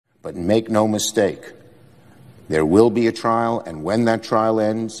But make no mistake, there will be a trial, and when that trial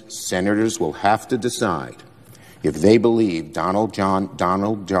ends, senators will have to decide if they believe Donald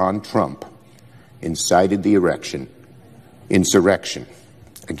John Trump incited the insurrection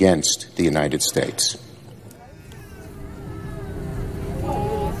against the United States.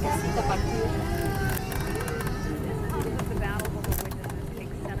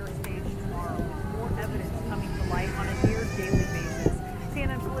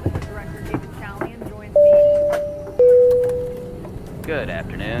 Good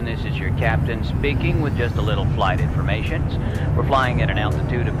afternoon, this is your captain speaking with just a little flight information. We're flying at an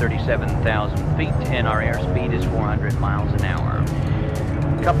altitude of 37,000 feet and our airspeed is 400 miles an hour.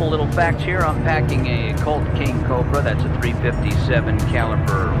 A couple little facts here. I'm packing a Colt King Cobra, that's a .357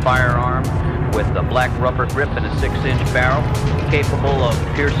 caliber firearm with a black rubber grip and a 6-inch barrel, capable of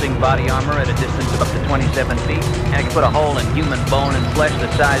piercing body armor at a distance of up to 27 feet, and it can put a hole in human bone and flesh the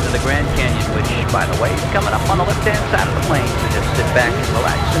size of the Grand Canyon, which, by the way, is coming up on the left-hand side of the plane. So just sit back and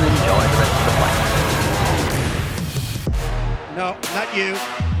relax and enjoy the rest of the plane. No, not you.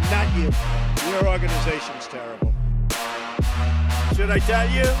 Not you. Your organization's terrible. Should I tell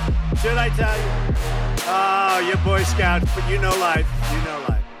you? Should I tell you? Oh, you're Boy Scouts, but you know life. You know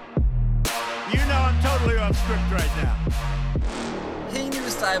life. You know I'm totally off script right now. Hey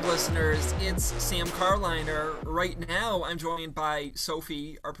News Dive listeners, it's Sam Carliner. Right now I'm joined by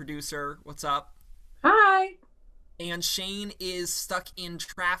Sophie, our producer. What's up? Hi. And Shane is stuck in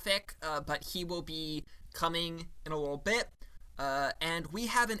traffic, but he will be coming in a little bit. And we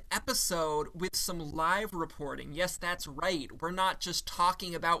have an episode with some live reporting. Yes, that's right. We're not just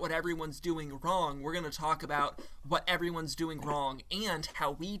talking about what everyone's doing wrong. We're going to talk about what everyone's doing wrong and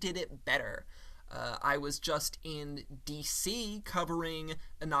how we did it better. I was just in D.C. covering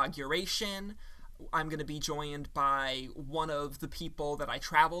inauguration. I'm going to be joined by one of the people that I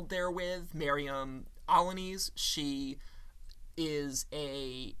traveled there with, Miriam Alaniz. She is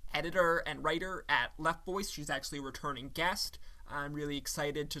a editor and writer at Left Voice. She's actually a returning guest. I'm really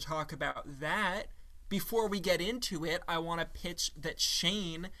excited to talk about that. Before we get into it, I want to pitch that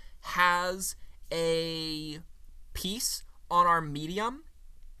Shane has a piece on our Medium.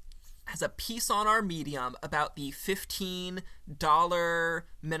 About the $15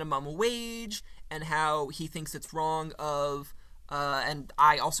 minimum wage and how he thinks it's wrong and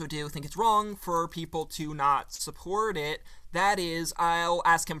I also do think it's wrong for people to not support it. That is, I'll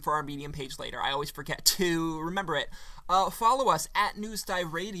ask him for our Medium page later. I always forget to remember it. Follow us at News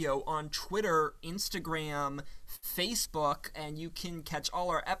Dive Radio on Twitter, Instagram, Facebook, and you can catch all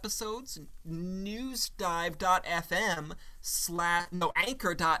our episodes.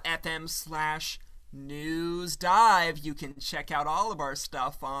 Anchor.fm/newsdive. You can check out all of our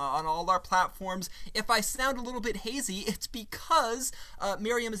stuff on all our platforms. If I sound a little bit hazy, it's because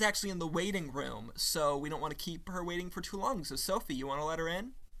Miriam is actually in the waiting room, so we don't want to keep her waiting for too long. So, Sophie, you want to let her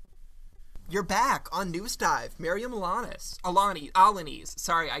in? You're back on News Dive. Miriam Alaniz.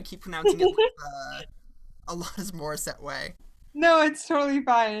 Sorry, I keep pronouncing it Alanis Morissette way. No, it's totally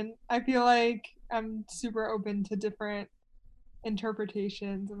fine. I feel like I'm super open to different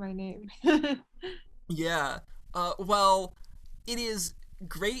interpretations of my name. Yeah. Well, it is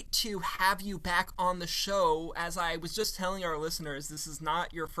great to have you back on the show. As I was just telling our listeners, this is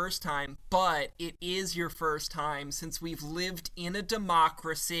not your first time, but it is your first time since we've lived in a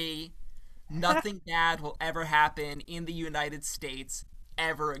democracy. Nothing bad will ever happen in the United States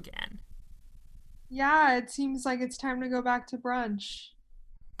ever again. Yeah, it seems like it's time to go back to brunch.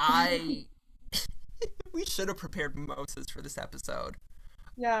 We should have prepared mimosas for this episode.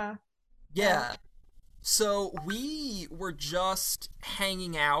 Yeah. So we were just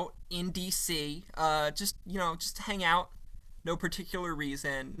hanging out in DC, just to hang out. No particular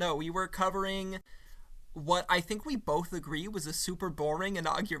reason. No, we were covering what I think we both agree was a super boring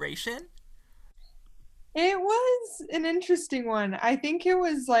inauguration. It was an interesting one. I think it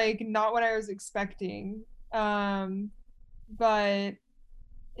was not what I was expecting. But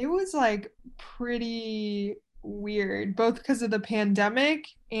it was pretty weird, both because of the pandemic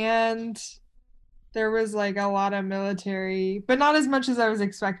and there was a lot of military, but not as much as I was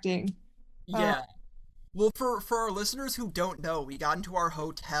expecting. Yeah. Well, for our listeners who don't know, we got into our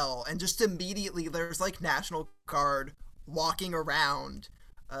hotel and just immediately there's National Guard walking around.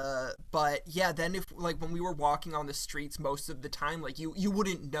 But yeah, then if when we were walking on the streets most of the time, you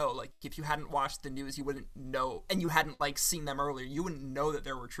wouldn't know, if you hadn't watched the news, you wouldn't know, and you hadn't seen them earlier, you wouldn't know that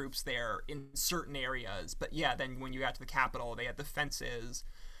there were troops there in certain areas. But yeah, then when you got to the Capitol, they had the fences.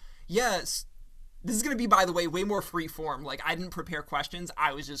 Yes, this is gonna be, by the way, way more free form. I didn't prepare questions.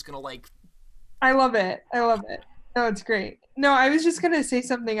 I was just gonna I love it. No, it's great. No, I was just gonna say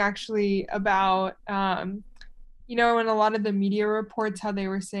something actually about in a lot of the media reports how they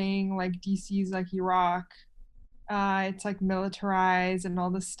were saying like DC's like Iraq, it's like militarized and all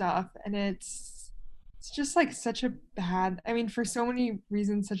this stuff, and it's just like such a bad, I mean, for so many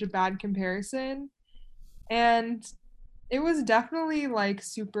reasons, such a bad comparison. And it was definitely like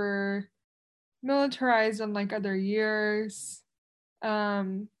super militarized unlike other years.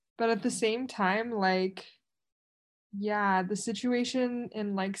 But at the same time, like, yeah, the situation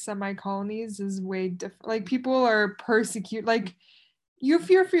in like semi colonies is way different. Like people are persecuted. Like you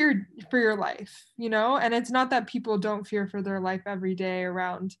fear for your life, and it's not that people don't fear for their life every day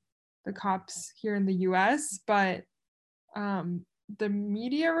around the cops here in the US, but um, the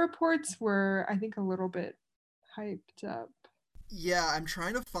media reports were, I think, a little bit hyped up. Yeah, I'm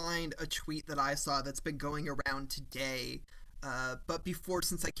trying to find a tweet that I saw that's been going around today. But before,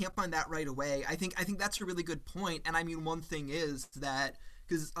 since I can't find that right away, I think that's a really good point. And I mean, one thing is that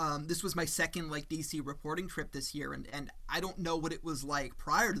because this was my second like DC reporting trip this year, and I don't know what it was like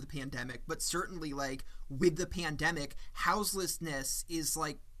prior to the pandemic, but certainly like with the pandemic, houselessness is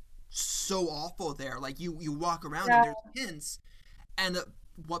like so awful there. Like you walk around and Yeah. there's hints, and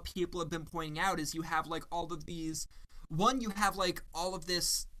what people have been pointing out is you have like all of these. One, you have like all of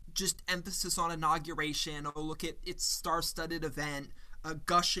this just emphasis on inauguration. Oh, look at its star-studded event,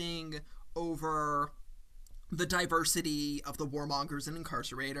 gushing over the diversity of the warmongers and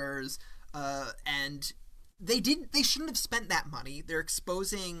incarcerators, and they shouldn't have spent that money. They're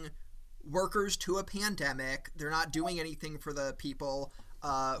exposing workers to a pandemic. They're not doing anything for the people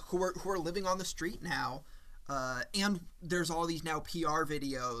who are living on the street now. And there's all these now PR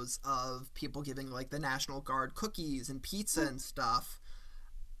videos of people giving like the National Guard cookies and pizza and stuff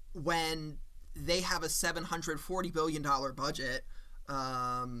when they have a $740 billion budget.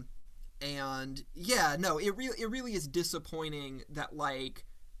 And yeah, no, it really is disappointing that like,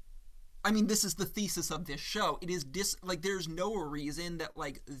 I mean, this is the thesis of this show. It is like there's no reason that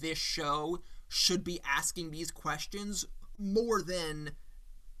like this show should be asking these questions more than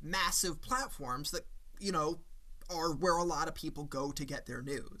massive platforms that are where a lot of people go to get their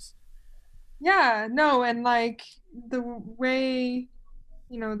news. Yeah, no, and like the way,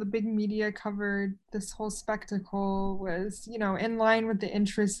 the big media covered this whole spectacle was, in line with the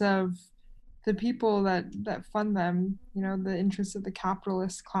interests of the people that fund them, the interests of the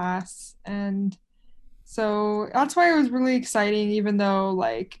capitalist class. And so that's why it was really exciting, even though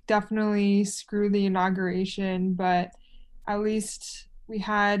like definitely screw the inauguration, but at least we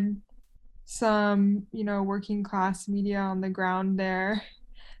had some, working class media on the ground there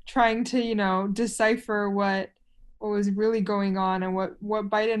trying to, decipher what was really going on and what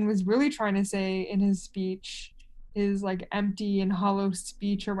Biden was really trying to say in his speech, his like empty and hollow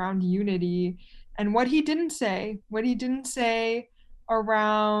speech around unity, and what he didn't say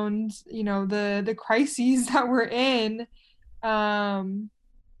around, the crises that we're in, um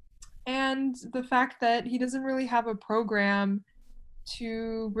and the fact that he doesn't really have a program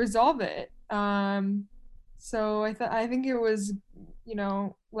to resolve it. So I think it was,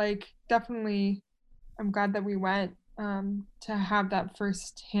 like definitely, I'm glad that we went, to have that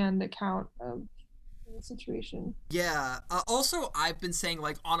first-hand account of the situation. Yeah. Also, I've been saying,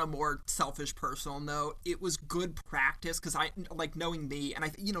 like, on a more selfish personal note, it was good practice because I, like, knowing me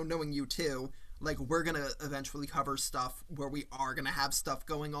and knowing you too, like, we're gonna eventually cover stuff where we are gonna have stuff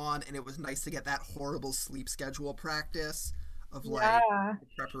going on, and it was nice to get that horrible sleep schedule practice of, like, Yeah.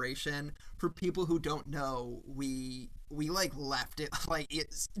 preparation. For people who don't know, we like, left it, like,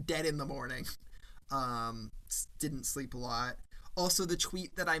 it's dead in the morning. Didn't sleep a lot. Also, the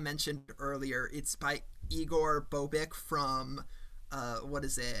tweet that I mentioned earlier, it's by Igor Bobik from, what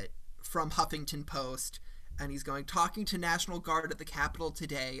is it? From Huffington Post. And he's going, talking to National Guard at the Capitol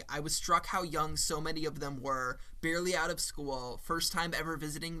today, I was struck how young so many of them were, barely out of school, first time ever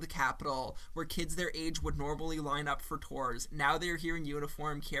visiting the Capitol, where kids their age would normally line up for tours. Now they're here in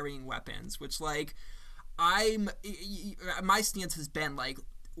uniform carrying weapons, which, like, my stance has been, like,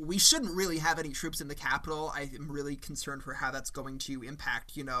 we shouldn't really have any troops in the Capitol. I am really concerned for how that's going to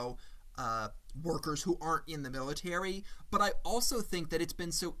impact, workers who aren't in the military. But I also think that it's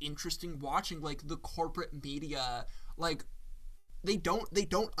been so interesting watching, like, the corporate media, like, they don't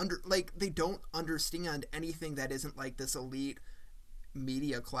understand anything that isn't like this elite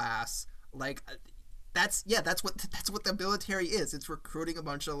media class. Like, that's what the military is. It's recruiting a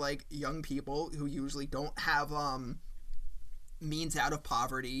bunch of, like, young people who usually don't have means out of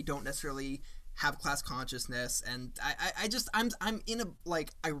poverty, don't necessarily have class consciousness, and I'm in a,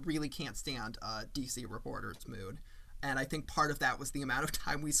 like, I really can't stand DC reporters mood, and I think part of that was the amount of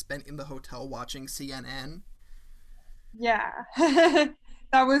time we spent in the hotel watching CNN. Yeah.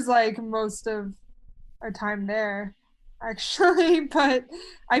 That was like most of our time there, actually. But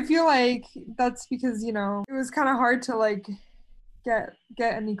I feel like that's because, it was kind of hard to like get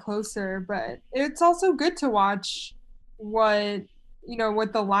any closer. But it's also good to watch what,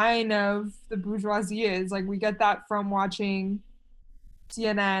 what the line of the bourgeoisie is. Like we get that from watching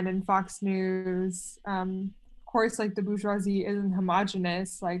CNN and Fox News. Of course, like the bourgeoisie isn't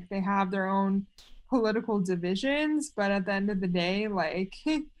homogenous. Like they have their own political divisions, but at the end of the day, like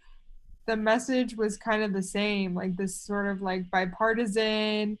the message was kind of the same, like this sort of like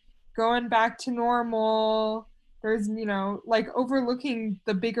bipartisan, going back to normal. There's, like overlooking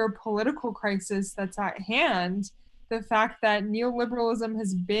the bigger political crisis that's at hand, the fact that neoliberalism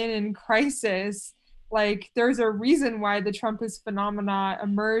has been in crisis. Like, there's a reason why the Trumpist phenomena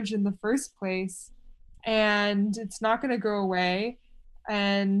emerged in the first place, and it's not going to go away.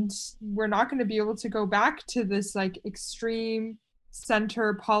 And we're not going to be able to go back to this like extreme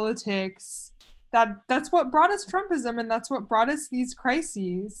center politics. That's what brought us Trumpism, and that's what brought us these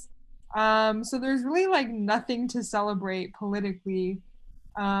crises. So there's really like nothing to celebrate politically,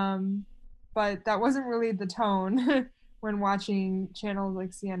 um, but that wasn't really the tone when watching channels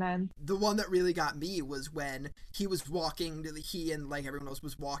like CNN. The one that really got me was when he was walking to he and like everyone else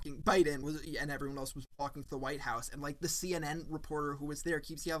was walking, Biden was, and everyone else was walking to the White House, and like the CNN reporter who was there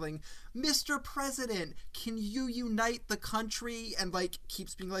keeps yelling, "Mr. President, can you unite the country?" and like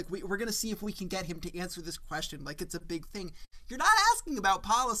keeps being like, we're gonna see if we can get him to answer this question, like it's a big thing. You're not asking about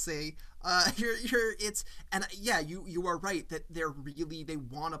policy. It's, and yeah, you are right that they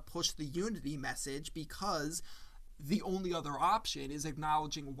want to push the unity message, because the only other option is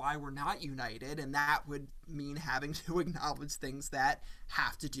acknowledging why we're not united, and that would mean having to acknowledge things that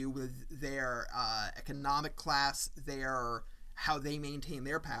have to do with their economic class, their how they maintain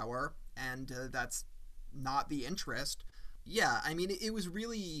their power, and that's not the interest. Yeah, I mean, it was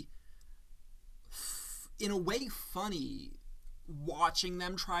really, in a way, funny watching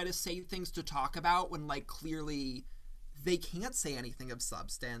them try to say things to talk about when, like, clearly they can't say anything of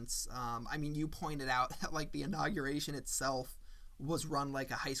substance. I mean, you pointed out that, like, the inauguration itself was run like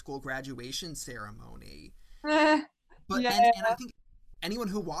a high school graduation ceremony. But, Yeah. and I think anyone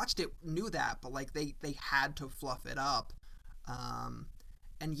who watched it knew that, but, like, they had to fluff it up.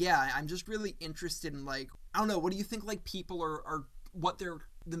 And yeah, I'm just really interested in, like, I don't know, what do you think, like, people are what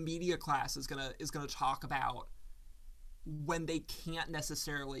the media class is gonna talk about when they can't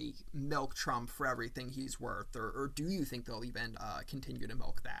necessarily milk Trump for everything he's worth, or do you think they'll even continue to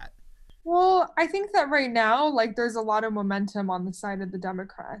milk that? Well, I think that right now, like, there's a lot of momentum on the side of the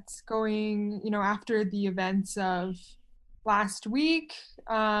Democrats going, after the events of last week.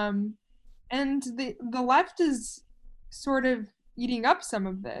 And the left is sort of eating up some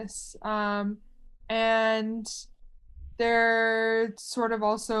of this. And they're sort of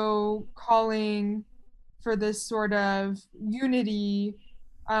also calling for this sort of unity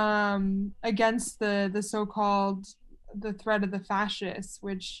against the so-called the threat of the fascists,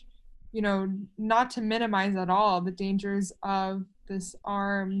 which, not to minimize at all the dangers of this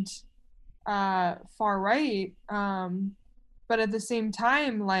armed far right, but at the same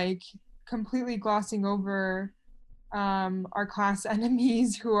time, like completely glossing over our class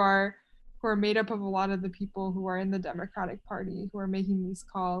enemies who are made up of a lot of the people who are in the Democratic Party who are making these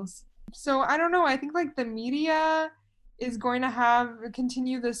calls. So I don't know. I think like the media is going to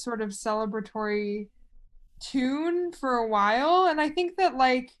continue this sort of celebratory tune for a while. And I think that,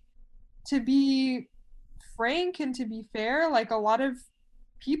 like, to be frank and to be fair, like a lot of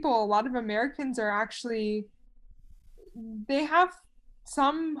Americans are actually, they have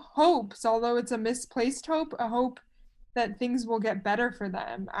some hopes, although it's a misplaced hope, a hope that things will get better for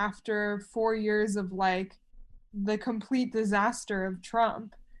them after 4 years of like the complete disaster of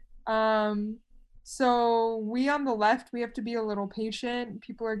Trump. Um, so we on the left, we have to be a little patient.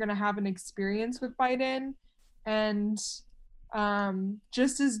 People are going to have an experience with Biden. And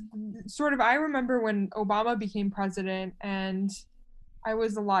just as sort of, I remember when Obama became president, and I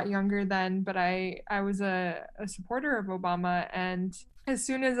was a lot younger then, but I was a supporter of Obama. And as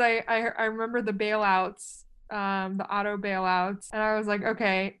soon as I remember the bailouts, the auto bailouts, and I was like,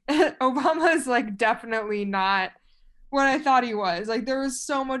 okay, Obama is like definitely not what I thought he was. Like there was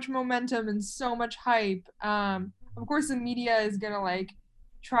so much momentum and so much hype. Of course, the media is gonna like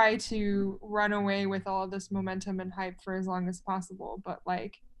try to run away with all of this momentum and hype for as long as possible, but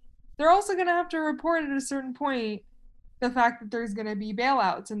like they're also gonna have to report at a certain point the fact that there's gonna be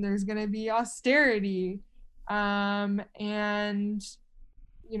bailouts and there's gonna be austerity, and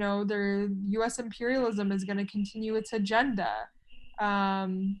the U.S. imperialism is going to continue its agenda.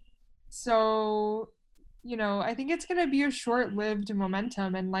 So I think it's going to be a short-lived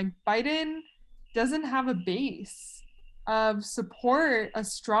momentum, and like Biden doesn't have a base of support, a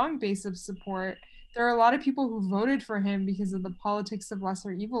strong base of support. There are a lot of people who voted for him because of the politics of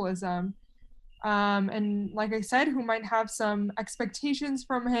lesser evilism. And like I said, who might have some expectations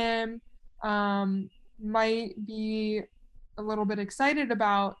from him, might be a little bit excited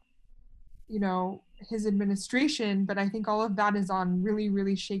about, his administration, but I think all of that is on really,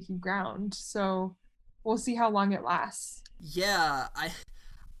 really shaky ground. So we'll see how long it lasts. Yeah,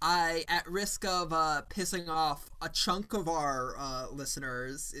 at risk of pissing off a chunk of our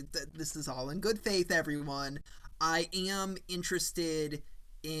listeners, this is all in good faith, everyone. I am interested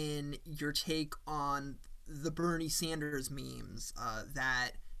in your take on the Bernie Sanders memes,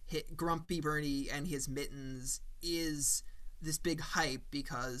 that Grumpy Bernie and his mittens is this big hype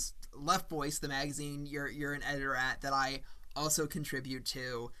because Left Voice, the magazine you're an editor at that I also contribute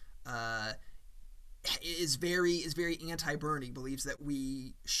to, is very anti-Bernie, believes that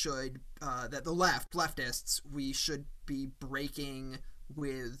we should that the leftists we should be breaking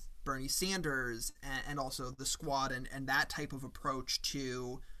with Bernie Sanders and also the squad and that type of approach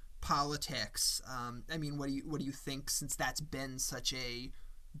to politics. I mean, what do you think, since that's been such a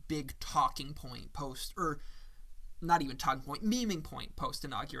big talking point post, or not even talking point, memeing point post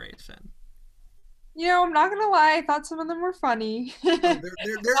inauguration? I'm not gonna lie, I thought some of them were funny. Oh, there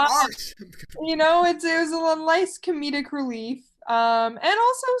are. It was a nice comedic relief. And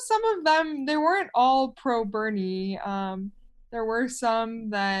also some of them, they weren't all pro Bernie. There were some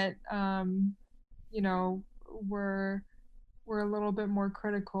that were a little bit more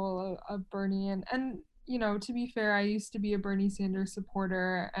critical of Bernie, and to be fair, I used to be a Bernie Sanders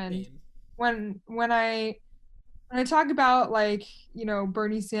supporter, and when I talk about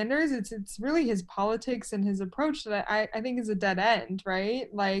Bernie Sanders, it's really his politics and his approach that I think is a dead end, right?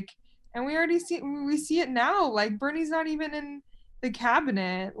 And we see it now. Like, Bernie's not even in the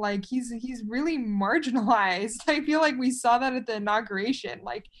cabinet. Like, he's really marginalized. I feel like we saw that at the inauguration.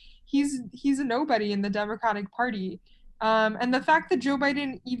 Like, he's a nobody in the Democratic Party. And the fact that Joe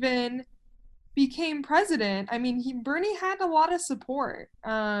Biden even became president, I mean, Bernie had a lot of support.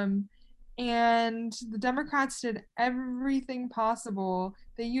 And the Democrats did everything possible.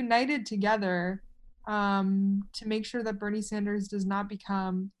 They united together to make sure that Bernie Sanders does not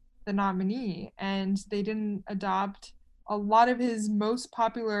become the nominee. And they didn't adopt a lot of his most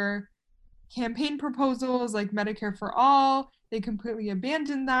popular campaign proposals, like Medicare for All. They completely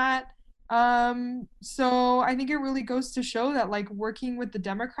abandoned that. So I think it really goes to show that working with the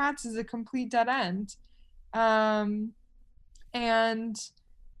Democrats is a complete dead end. And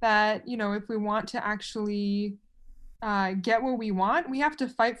that, if we want to actually get what we want, we have to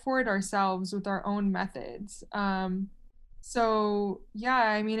fight for it ourselves with our own methods. So yeah,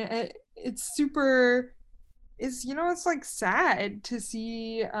 I mean, it's super, it's sad to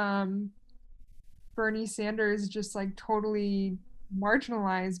see Bernie Sanders just totally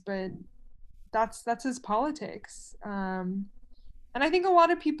marginalized, but that's his politics. And I think a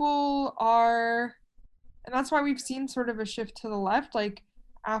lot of people are, and that's why we've seen sort of a shift to the left,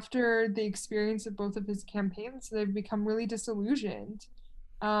 after the experience of both of his campaigns, they've become really disillusioned.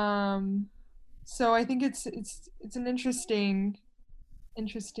 So I think it's an interesting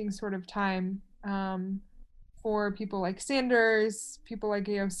sort of time for people like Sanders, people like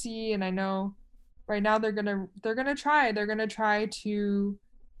AOC, and I know right now they're gonna try to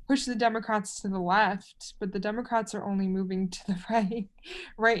push the Democrats to the left, but the Democrats are only moving to the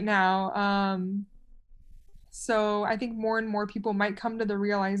right now. So I think more and more people might come to the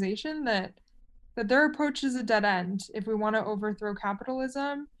realization that their approach is a dead end. If we want to overthrow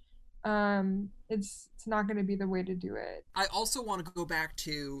capitalism, it's not going to be the way to do it. I also want to go back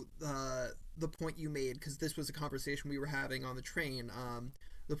to the point you made, because this was a conversation we were having on the train.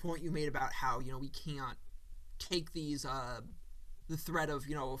 The point you made about how we can't take these the threat of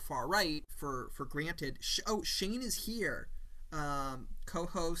far right for granted. Shane is here.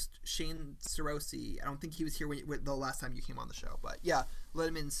 Co-host Shane Sirosi. I don't think he was here when the last time you came on the show, but yeah, let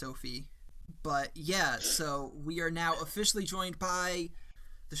him in, Sophie. But yeah, so we are now officially joined by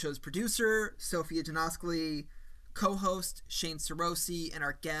the show's producer, Sophia Janoskli, co-host Shane Sirosi, and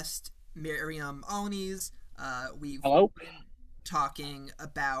our guest, Miriam Alaniz. We've been talking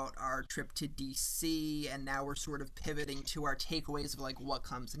about our trip to DC, and now we're sort of pivoting to our takeaways of what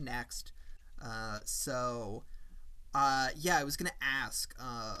comes next. Yeah, I was gonna ask.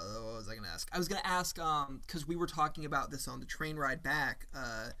 What was I gonna ask? I was gonna ask, because we were talking about this on the train ride back.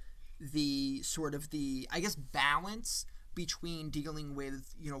 The sort of I guess, balance between dealing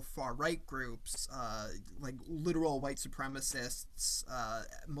with far right groups, like literal white supremacists,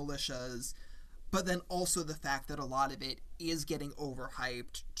 militias, but then also the fact that a lot of it is getting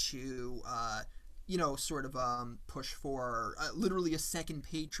overhyped to, sort of push for literally a second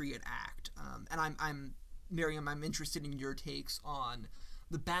Patriot Act. And I'm Miriam, I'm interested in your takes on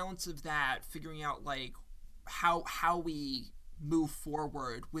the balance of that, figuring out like how we move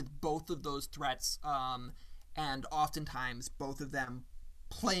forward with both of those threats, and oftentimes both of them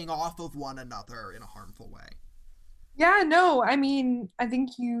playing off of one another in a harmful way. Yeah, no, I mean, I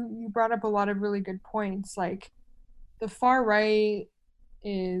think you brought up a lot of really good points. Like the far right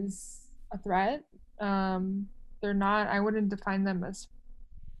is a threat. They're not, I wouldn't define them as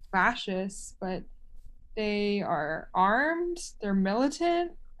fascists, but they are armed, they're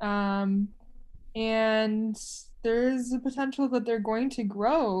militant, and there's a potential that they're going to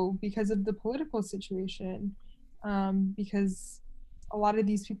grow because of the political situation, because a lot of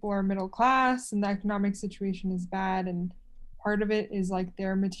these people are middle class and the economic situation is bad, and part of it is like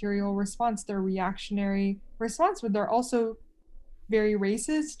their material response, their reactionary response, but they're also very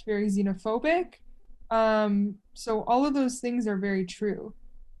racist, very xenophobic. So all of those things are very true.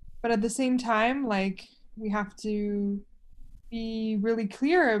 But at the same time, like, we have to be really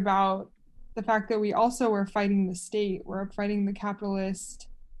clear about the fact that we also are fighting the state. We're fighting the capitalist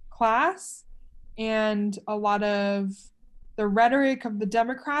class, and a lot of the rhetoric of the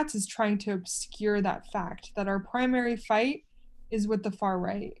Democrats is trying to obscure that fact that our primary fight is with the far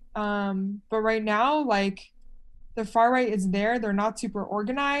right. But right now, like, the far right is there. They're not super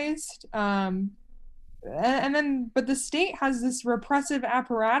organized. But the state has this repressive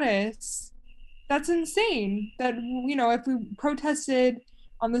apparatus that's insane. That, if we protested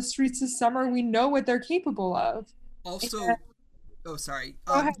on the streets this summer, we know what they're capable of. Also, oh, sorry.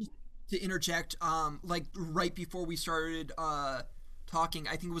 Go ahead. To interject, like right before we started talking,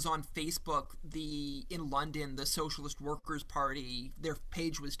 I think it was on Facebook, in London, the Socialist Workers' Party, their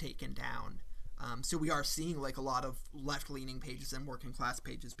page was taken down. So we are seeing like a lot of left-leaning pages and working class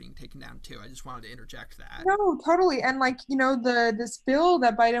pages being taken down too. I just wanted to interject that. No, totally. And like, this bill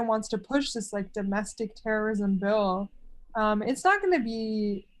that Biden wants to push, this like domestic terrorism bill, it's not going to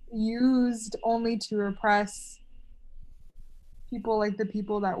be used only to repress people like the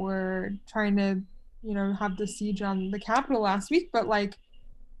people that were trying to, have the siege on the Capitol last week, but like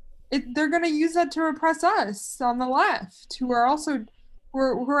they're going to use that to repress us on the left, who are also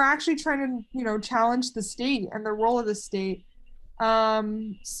who are actually trying to, challenge the state and the role of the state.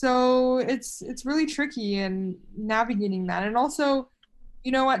 So it's really tricky in navigating that. And also,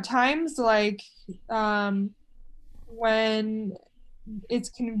 at times, like, when it's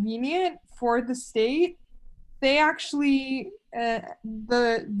convenient for the state, they actually, by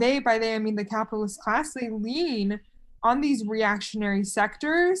they I mean the capitalist class, they lean on these reactionary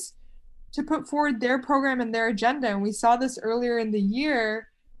sectors to put forward their program and their agenda. And we saw this earlier in the year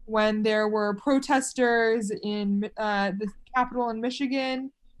when there were protesters in the Capitol in Michigan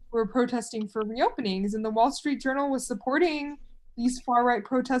who were protesting for reopenings, and the Wall Street Journal was supporting these far-right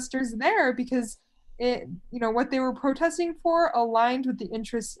protesters there because what they were protesting for aligned with the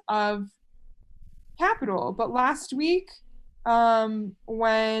interests of Capitol. But last week,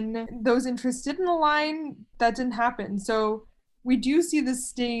 when those interests didn't align, that didn't happen. So we do see the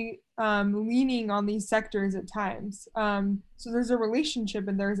state leaning on these sectors at times. So there's a relationship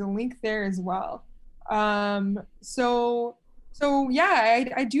and there's a link there as well. So yeah,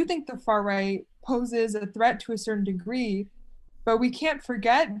 I do think the far right poses a threat to a certain degree, but we can't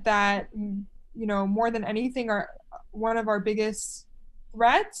forget that, more than anything, one of our biggest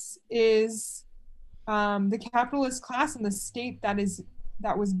threats is the capitalist class and the state that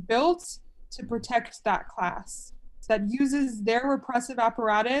was built to protect that class, that uses their repressive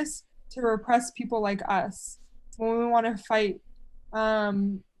apparatus to repress people like us when we want to fight.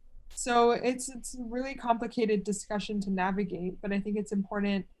 So it's a really complicated discussion to navigate, but I think it's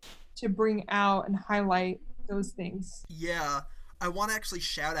important to bring out and highlight those things. Yeah, I want to actually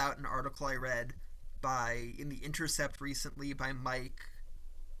shout out an article I read in The Intercept recently by Mike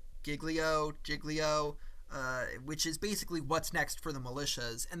Giglio, which is basically what's next for the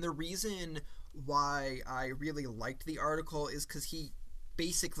militias. And the reason why I really liked the article is because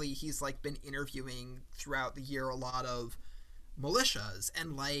he's like been interviewing throughout the year a lot of militias,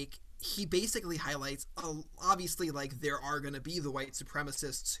 and like he basically highlights obviously like there are going to be the white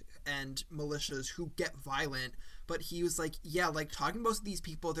supremacists and militias who get violent, but he was like, yeah, like talking to most of these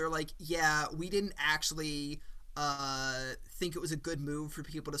people, they're like, yeah, we didn't actually think it was a good move for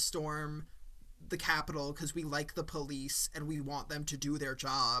people to storm the Capitol because we like the police and we want them to do their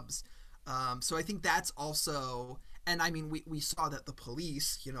jobs. So I think that's also, and I mean, we saw that the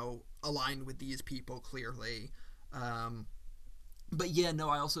police, aligned with these people clearly. But yeah, no,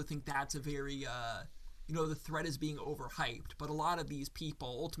 I also think that's a very the threat is being overhyped, but a lot of these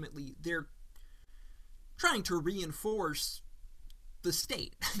people ultimately they're trying to reinforce the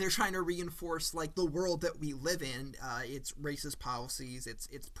state. They're trying to reinforce like the world that we live in. It's racist policies.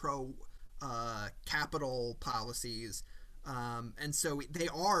 It's pro capital policies. And so they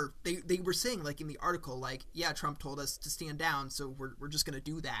were saying like in the article like yeah, Trump told us to stand down, so we're just gonna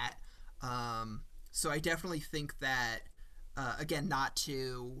do that. So I definitely think that again, not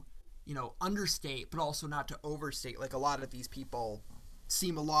to understate, but also not to overstate. Like a lot of these people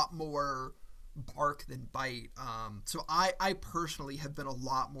seem a lot more bark than bite. So I personally have been a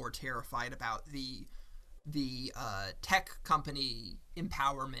lot more terrified about the tech company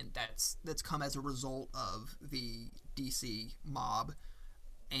empowerment that's come as a result of the DC mob.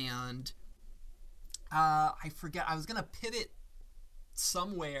 And I forget, I was gonna pivot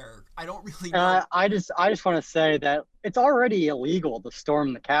somewhere. I don't really know. I just want to say that it's already illegal to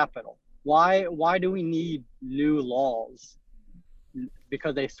storm the Capitol. Why do we need new laws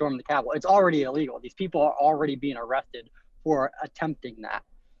because they stormed the Capitol? It's already illegal. These people are already being arrested for attempting that.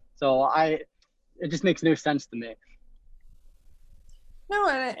 So it just makes no sense to me. No,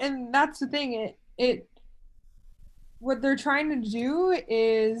 and that's the thing. It what they're trying to do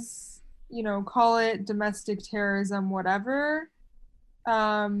is, call it domestic terrorism, whatever,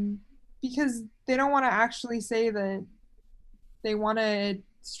 because they don't want to actually say that they want to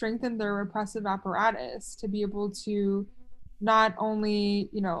strengthen their repressive apparatus to be able to not only,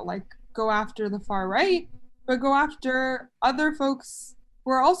 like go after the far right, but go after other folks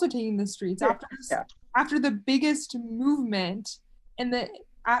who are also taking the streets after the biggest movement in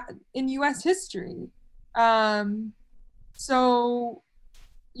U.S. history. So,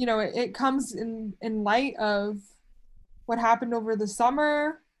 it comes in light of what happened over the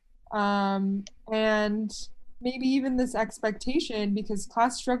summer, and maybe even this expectation, because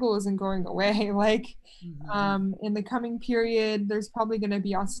class struggle isn't going away. Like, in the coming period, there's probably going to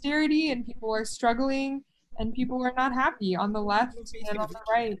be austerity, and people are struggling, and people are not happy on the left and on the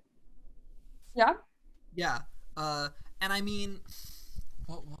right. Yeah. Yeah. And I mean,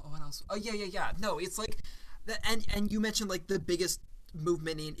 what else? Oh yeah. No, it's like, and you mentioned like the biggest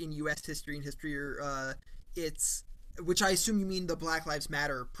movement in U.S. history and history, it's, which I assume you mean the Black Lives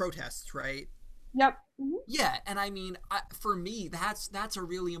Matter protests, right? Yep. Mm-hmm. Yeah, and I mean, for me, that's a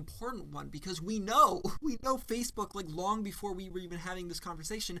really important one, because we know Facebook, like long before we were even having this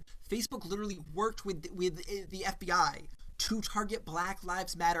conversation, Facebook literally worked with the FBI to target Black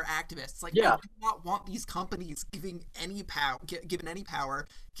Lives Matter activists. Like, yeah. I do not want these companies given any power, given any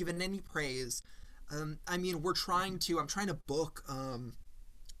praise. I mean, I'm trying to book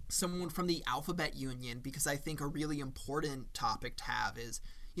someone from the Alphabet Union, because I think a really important topic to have is,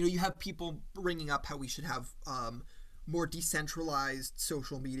 you have people bringing up how we should have more decentralized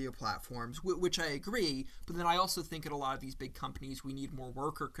social media platforms, which I agree, but then I also think at a lot of these big companies we need more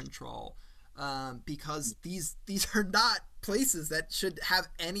worker control, because these are not places that should have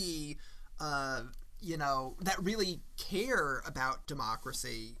any that really care about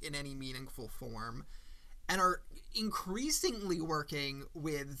democracy in any meaningful form, and are increasingly working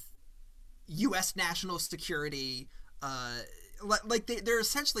with U.S. national security. Like they're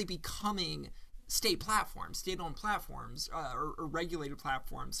essentially becoming state-owned platforms, or regulated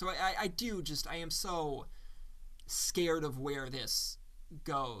platforms. So I am so scared of where this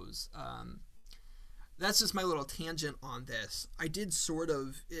goes. That's just my little tangent on this. I did sort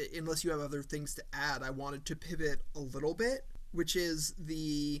of, unless you have other things to add, I wanted to pivot a little bit, which is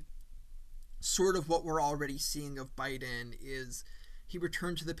the sort of what we're already seeing of Biden is he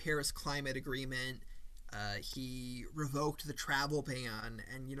returned to the Paris Climate Agreement. He revoked the travel ban,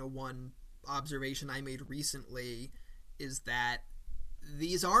 and one observation I made recently is that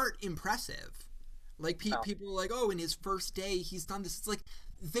these aren't impressive. Like people are like, oh, in his first day he's done this. It's like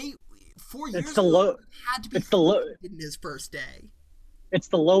 4 years ago had to be in his first day. It's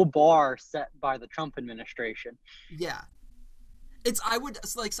the low bar set by the Trump administration. Yeah. I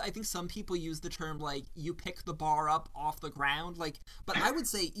think some people use the term like you pick the bar up off the ground, like, but I would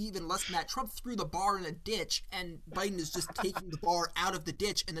say even less than that. Trump threw the bar in a ditch, and Biden is just taking the bar out of the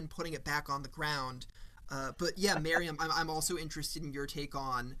ditch and then putting it back on the ground. But yeah, Miriam, I'm also interested in your take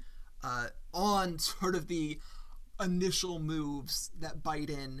on sort of the initial moves that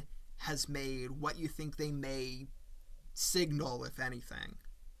Biden has made, what you think they may signal, if anything.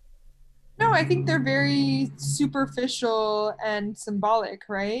 No, I think they're very superficial and symbolic,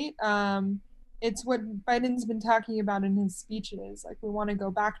 right? It's what Biden's been talking about in his speeches. Like, we want to go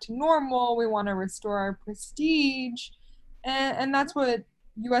back to normal. We want to restore our prestige. And that's what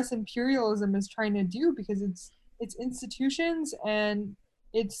U.S. imperialism is trying to do, because it's its institutions and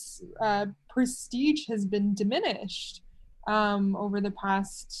its prestige has been diminished over the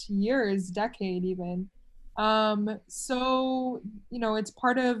past years, decade even. So, it's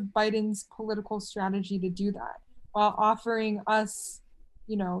part of Biden's political strategy to do that while offering us,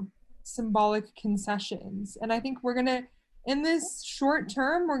 symbolic concessions. And I think in this short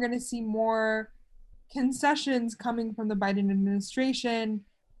term, we're going to see more concessions coming from the Biden administration,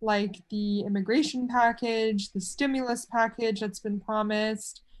 like the immigration package, the stimulus package that's been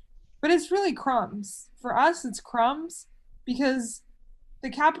promised. But it's really crumbs. For us, it's crumbs because the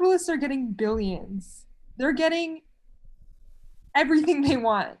capitalists are getting billions. They're getting everything they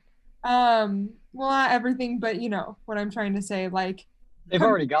want. Well, not everything, but what I'm trying to say. Like, they've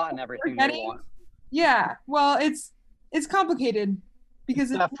already gotten everything they want. Yeah. Well, it's complicated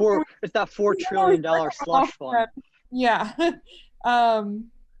because it's that $4 trillion slush fund. Yeah.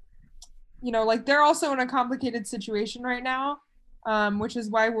 Like they're also in a complicated situation right now, which is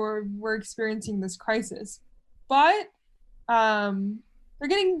why we're experiencing this crisis. But they're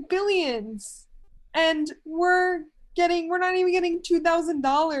getting billions, and we're not even getting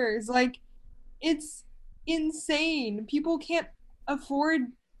 $2,000. Like, it's insane. People can't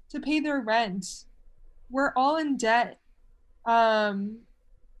afford to pay their rent. We're all in debt. And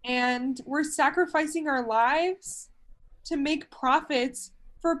we're sacrificing our lives to make profits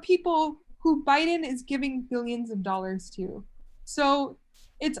for people who Biden is giving billions of dollars to. So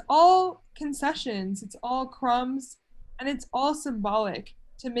it's all concessions, it's all crumbs, and it's all symbolic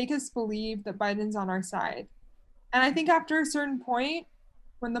to make us believe that Biden's on our side. And I think after a certain point,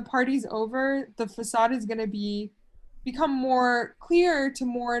 when the party's over, the facade is going to become more clear to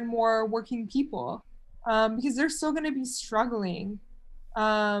more and more working people, because they're still going to be struggling.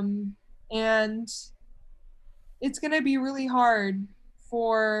 And it's going to be really hard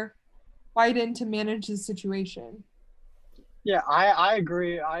for Biden to manage the situation. Yeah, I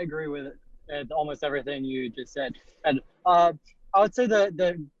agree. I agree with almost everything you just said. And I would say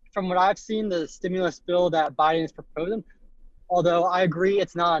that from what I've seen, the stimulus bill that Biden is proposing, although I agree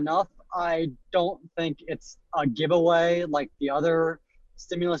it's not enough, I don't think it's a giveaway like the other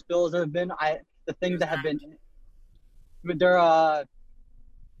stimulus bills that have been. The things that have been, the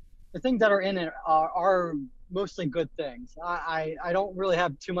things that are in it are mostly good things. I don't really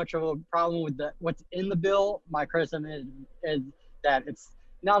have too much of a problem with what's in the bill. My criticism is that it's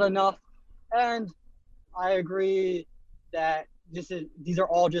not enough, and I agree that these are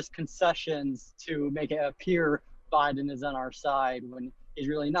all just concessions to make it appear Biden is on our side when he's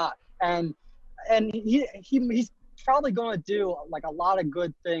really not. And he's probably going to do like a lot of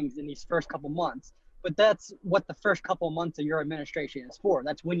good things in these first couple months. But that's what the first couple of months of your administration is for.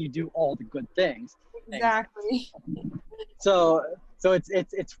 That's when you do all the good things. Exactly. So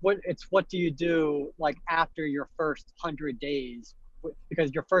it's what do you do like after your first 100 days?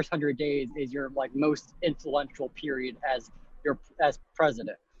 Because your first 100 days is your like most influential period as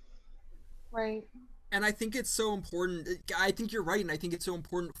president. Right. And I think it's so important. I think you're right, and I think it's so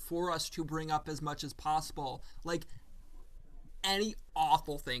important for us to bring up as much as possible, like any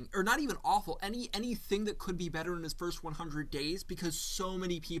awful thing, or not even awful, anything that could be better in his first 100 days, because so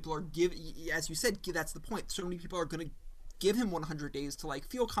many people are as you said, that's the point. So many people are going to give him 100 days to like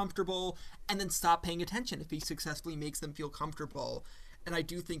feel comfortable and then stop paying attention if he successfully makes them feel comfortable. And I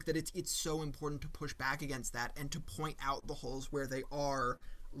do think that it's so important to push back against that and to point out the holes where they are,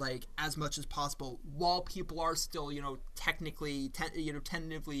 like, as much as possible, while people are still, technically,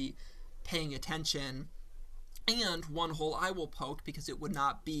 tentatively paying attention. And one hole I will poke, because it would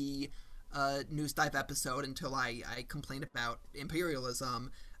not be a News Dive episode until I complain about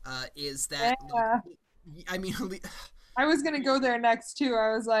imperialism, is that, I mean, I was going to go there next, too.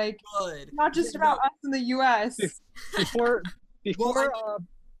 I was like, good. Not just about us in the U.S. Before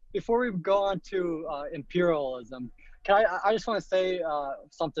we go on to imperialism, I just want to say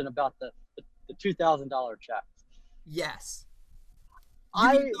something about the $2,000 checks. Yes. You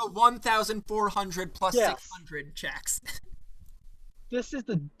mean the 1,400 plus yes. 600 checks. This is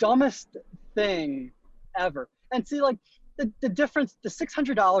the dumbest thing ever. And see, like, the difference, the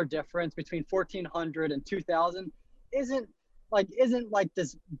 $600 difference between 1,400 and 2,000 isn't like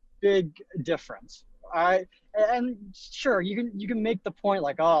this big difference. All right. And sure, you can make the point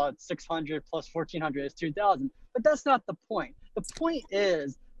like, oh, it's 600 plus 1,400 is 2,000, but that's not the point. The point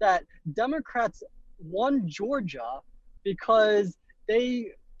is that Democrats won Georgia because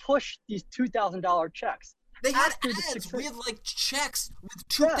they pushed these $2,000 checks. They had ads with like checks with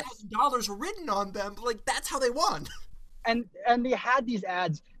 $2,000 written on them. Like, that's how they won. And they had these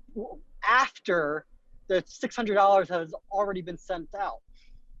ads after the $600 has already been sent out.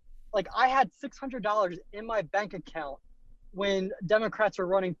 like I had $600 in my bank account when Democrats were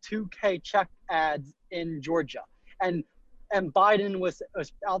running 2K check ads in Georgia, and Biden was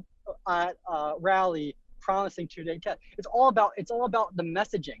out at a rally promising 2-day cash. It's all about the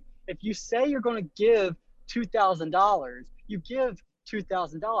messaging. If you say you're going to give $2,000, you give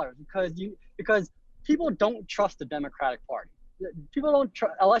 $2,000 because people don't trust the Democratic Party. People don't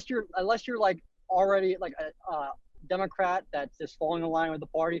trust unless you're like already like a Democrat that's just falling in line with the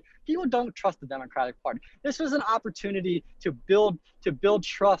party. People don't trust the Democratic Party. This was an opportunity to build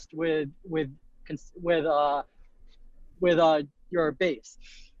trust with your base.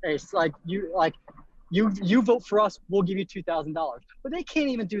 It's like you vote for us, we'll give you $2,000. But they can't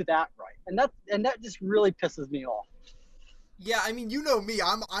even do that right, and that just really pisses me off. Yeah, I mean, you know me,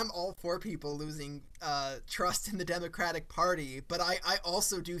 I'm all for people losing trust in the Democratic Party, but I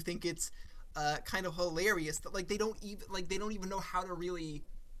also do think it's kind of hilarious that like they don't even know how to really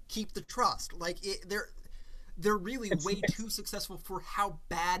keep the trust. Like they're really way too successful for how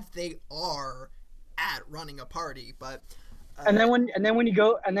bad they are at running a party. But and then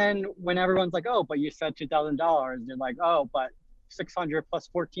when everyone's like, oh, but you said $2,000, you're like, oh, but 600 plus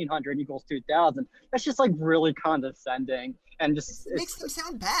 1,400 equals 2,000. That's just like really condescending and just it makes them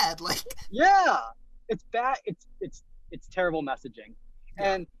sound bad. Like yeah, it's bad. It's terrible messaging,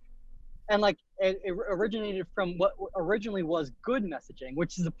 yeah. And like it originated from what originally was good messaging,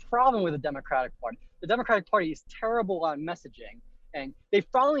 which is the problem with the Democratic Party. The Democratic Party is terrible on messaging, and they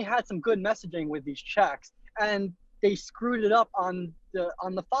finally had some good messaging with these checks, and they screwed it up on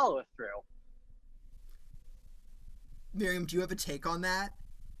the follow through. Miriam, do you have a take on that?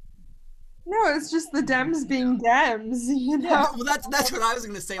 No, it's just the Dems being Dems, you know. Yeah, well, that's what I was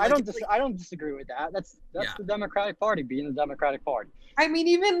going to say. Like, I don't disagree with that. That's yeah. The Democratic Party being the Democratic Party. I mean,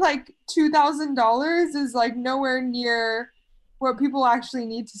 even like $2,000 is like nowhere near what people actually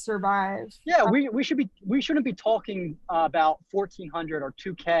need to survive. Yeah, we shouldn't be talking about 1,400 or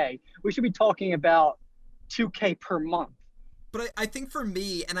 2K. We should be talking about 2K per month. But I think for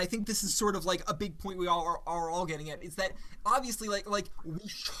me, and I think this is sort of like a big point we all are all getting at, is that obviously like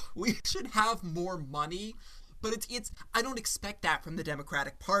we should have more money, but it's I don't expect that from the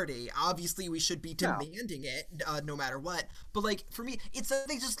Democratic Party. Obviously, we should be demanding it no matter what. But like for me, it's that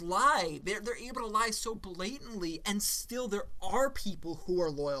they just lie. They're able to lie so blatantly, and still there are people who are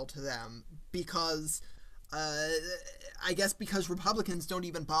loyal to them because I guess because Republicans don't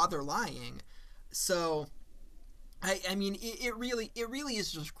even bother lying. So. I mean, it really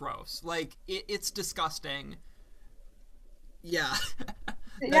is just gross. Like, it's disgusting. Yeah.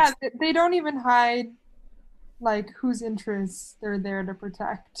 Yeah, they don't even hide, like, whose interests they're there to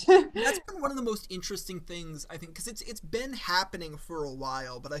protect. That's been one of the most interesting things, I think, because it's been happening for a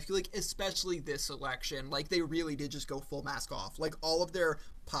while, but I feel like especially this election, like, they really did just go full mask off. Like, all of their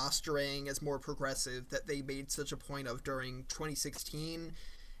posturing as more progressive that they made such a point of during 2016...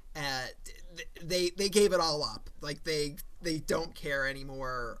 they gave it all up. Like they don't care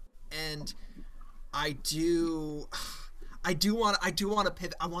anymore, and I do want to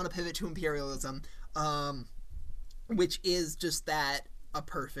pivot. I want to pivot to imperialism, which is just that a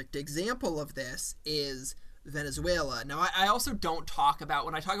perfect example of this is Venezuela. Now I also don't talk about,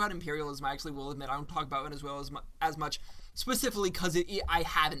 when I talk about imperialism, I actually will admit I don't talk about Venezuela as much. Specifically because I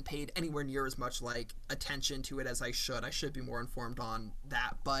haven't paid anywhere near as much like attention to it as I should. I should be more informed on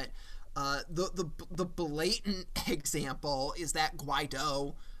that. But the blatant example is that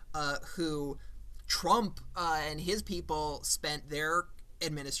Guaido, who Trump and his people spent their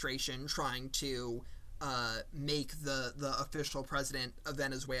administration trying to make the official president of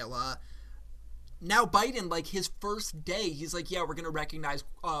Venezuela. Now Biden, like his first day, he's like, yeah, we're going to recognize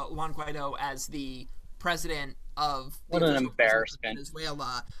Juan Guaido as the president of what an embarrassment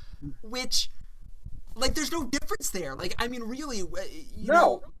Venezuela, which like there's no difference there. Like I mean really you no.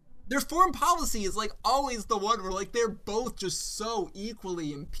 know their foreign policy is like always the one where like they're both just so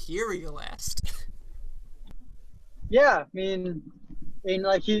equally imperialist. Yeah, I mean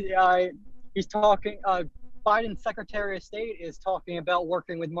like he's talking Biden's Secretary of State is talking about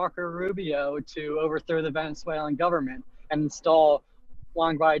working with Marco Rubio to overthrow the Venezuelan government and install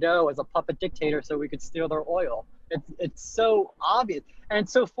Juan Guaido as a puppet dictator so we could steal their oil. It's so obvious. And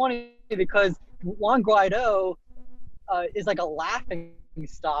it's so funny because Juan Guaido is like a laughing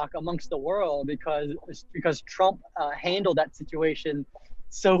stock amongst the world because Trump handled that situation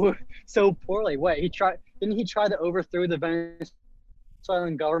so poorly. Didn't he try to overthrow the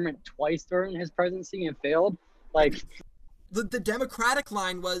Venezuelan government twice during his presidency and failed? Like the Democratic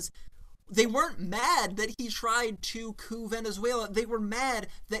line was, they weren't mad that he tried to coup Venezuela. They were mad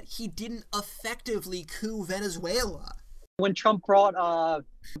that he didn't effectively coup Venezuela. when Trump brought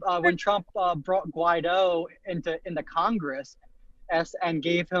Guaido into Congress, and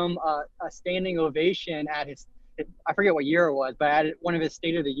gave him a standing ovation at his, I forget what year it was, but at one of his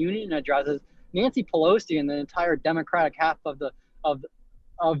State of the Union addresses, Nancy Pelosi and the entire Democratic half of the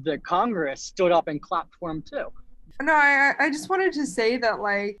Congress stood up and clapped for him too. No, I just wanted to say that,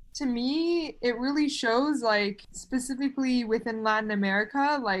 like, to me, it really shows, like, specifically within Latin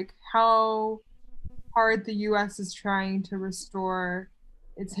America, like, how hard the U.S. is trying to restore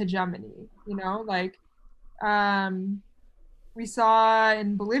its hegemony, you know? Like, we saw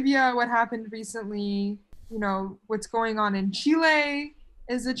in Bolivia what happened recently, you know, what's going on in Chile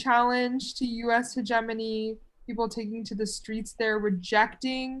is a challenge to U.S. hegemony, people taking to the streets there,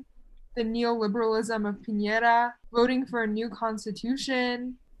 rejecting the neoliberalism of Piñera, voting for a new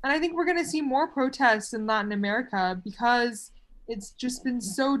constitution. And I think we're going to see more protests in Latin America because it's just been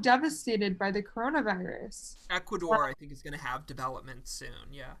so devastated by the coronavirus. Ecuador, I think, is going to have development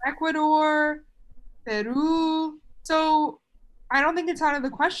soon, yeah. Ecuador, Peru. So I don't think it's out of the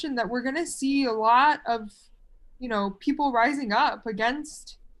question that we're going to see a lot of, you know, people rising up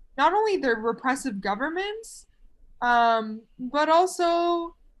against not only the repressive governments, but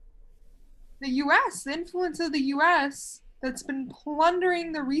also the U.S., the influence of the U.S. that's been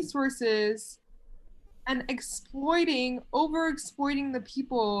plundering the resources and overexploiting the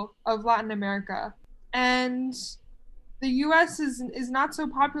people of Latin America. And the U.S. is not so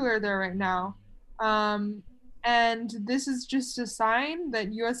popular there right now. And this is just a sign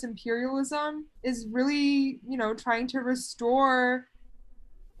that U.S. imperialism is really, you know, trying to restore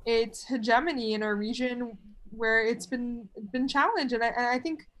its hegemony in a region where it's been challenged. And I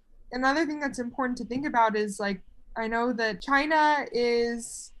think another thing that's important to think about is, like, I know that China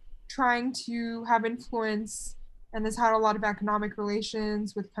is trying to have influence and has had a lot of economic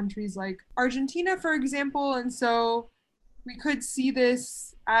relations with countries like Argentina, for example. And so we could see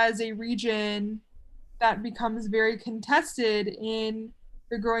this as a region that becomes very contested in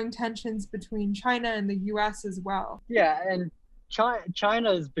the growing tensions between China and the U.S. as well. Yeah, and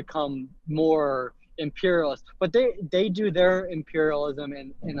China has become more imperialist, but they do their imperialism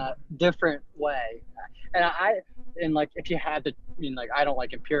in a different way. And like, if you had to, I mean, like, I don't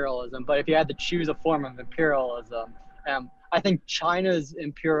like imperialism, but if you had to choose a form of imperialism, I think China's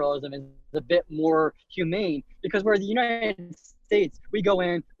imperialism is a bit more humane, because we're the United States, we go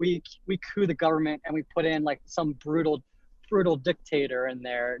in, we coup the government, and we put in like some brutal dictator in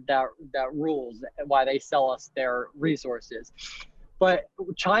there that rules while they sell us their resources. But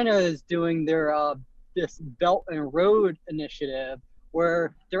China is doing their this Belt and Road initiative,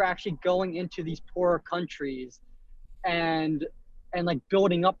 where they're actually going into these poorer countries and like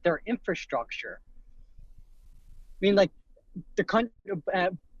building up their infrastructure. I mean, like, the country,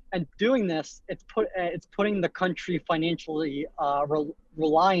 and doing this, it's putting the country financially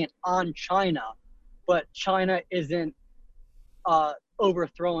reliant on China, but China isn't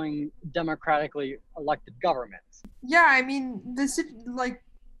overthrowing democratically elected governments. Yeah, I mean, the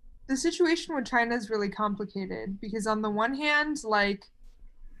situation with China is really complicated, because on the one hand, like,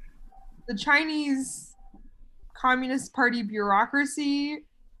 the Chinese Communist Party bureaucracy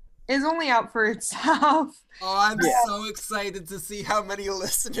is only out for itself. Oh, I'm so excited to see how many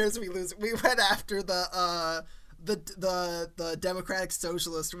listeners we lose. We went after the Democratic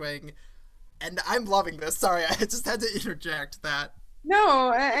Socialist wing, and I'm loving this. Sorry, I just had to interject that.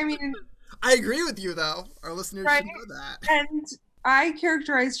 No, I mean, I agree with you, though. Our listeners should know that. And I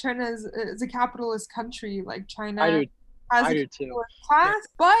characterize China as a capitalist country. Like, China has a capitalist class,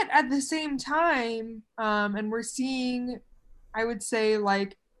 but at the same time, and we're seeing, I would say,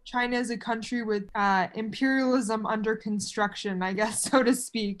 like, China is a country with imperialism under construction, I guess, so to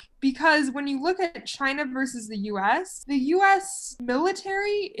speak. Because when you look at China versus the U.S.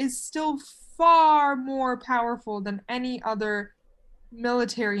 military is still far more powerful than any other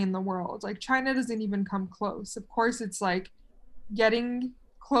military in the world. Like, China doesn't even come close. Of course, it's like getting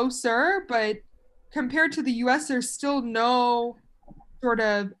closer, but compared to the U.S., there's still no sort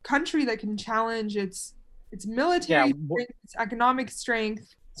of country that can challenge its military strength, its economic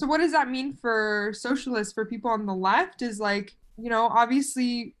strength. So what does that mean for socialists, for people on the left? Is like, you know,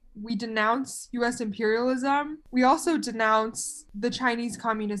 obviously we denounce U.S. imperialism. We also denounce the Chinese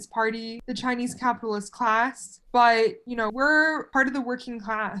Communist Party, the Chinese capitalist class. But, you know, we're part of the working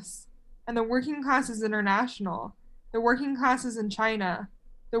class, and the working class is international. The working class is in China.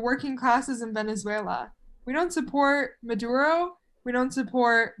 The working class is in Venezuela. We don't support Maduro. We don't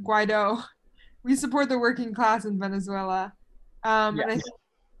support Guaido. We support the working class in Venezuela. And I think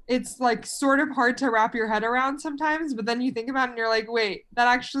it's like sort of hard to wrap your head around sometimes, but then you think about it and you're like, wait, that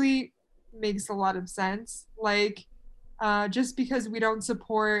actually makes a lot of sense. Like, Just because we don't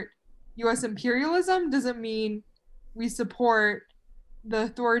support U.S. imperialism doesn't mean we support the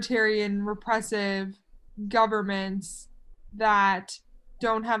authoritarian, repressive governments that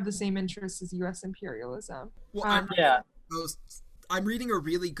don't have the same interests as U.S. imperialism. Well, Yeah. I'm reading a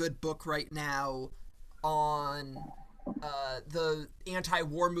really good book right now on the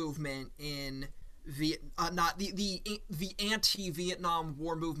anti-war movement in not the anti-Vietnam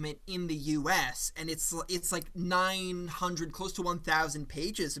War movement in the U.S. and it's like 900, close to 1,000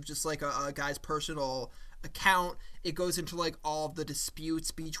 pages of just like a guy's personal account. It goes into like all of the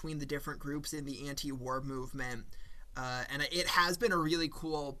disputes between the different groups in the anti-war movement. And it has been a really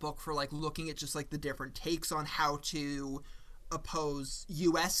cool book for like looking at just like the different takes on how to oppose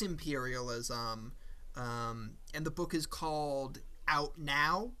U.S. imperialism. And the book is called Out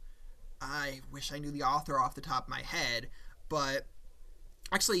Now. I wish I knew the author off the top of my head, but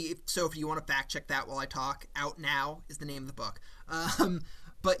actually, if you want to fact check that while I talk, Out Now is the name of the book.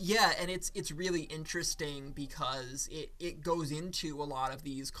 But yeah, and it's really interesting because it goes into a lot of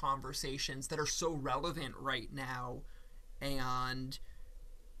these conversations that are so relevant right now. And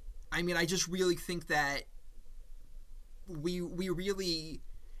I mean, I just really think that we really,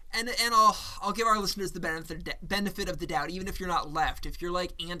 and I'll give our listeners the benefit of the doubt, even if you're not left, if you're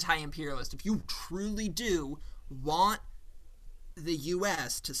like anti-imperialist, if you truly do want the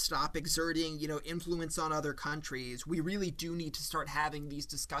U.S. to stop exerting, influence on other countries, we really do need to start having these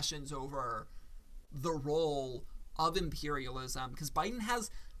discussions over the role of imperialism, because Biden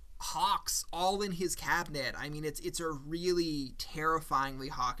has hawks all in his cabinet. I mean, it's a really terrifyingly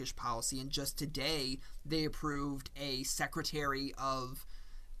hawkish policy, and just today they approved a Secretary of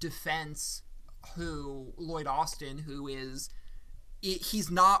Defense Lloyd Austin, who is he's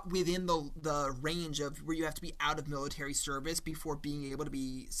not within the range of where you have to be out of military service before being able to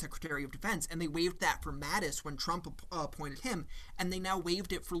be Secretary of Defense. And they waived that for Mattis when Trump appointed him, and they now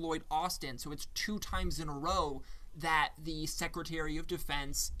waived it for Lloyd Austin. So it's 2 times in a row that the Secretary of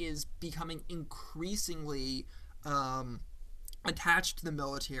Defense is becoming increasingly attached to the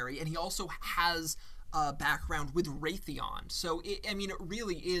military, and he also has a background with Raytheon. So it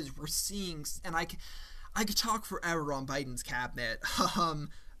really is, we're seeing, and I could talk forever on Biden's cabinet,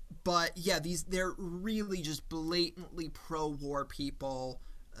 but yeah, they're really just blatantly pro-war people,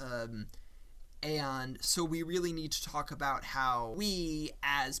 and so we really need to talk about how we,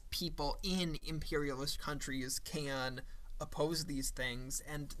 as people in imperialist countries, can oppose these things.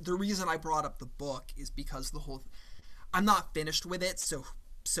 And the reason I brought up the book is because I'm not finished with it,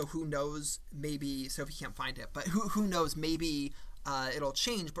 so who knows, maybe Sophie can't find it, but who knows, maybe it'll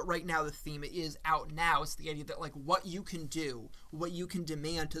change. But right now the theme is Out Now. It's the idea that like what you can do, what you can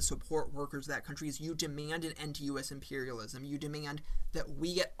demand to support workers of that country is you demand an end to U.S. imperialism. You demand that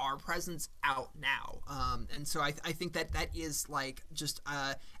we get our presence out now. And so I think that is like just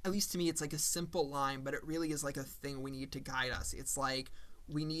at least to me it's like a simple line, but it really is like a thing we need to guide us. It's like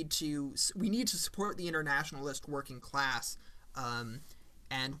we need to support the internationalist working class,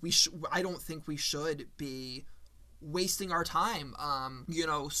 and I don't think we should be wasting our time,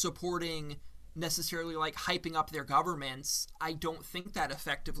 supporting necessarily like hyping up their governments. I don't think that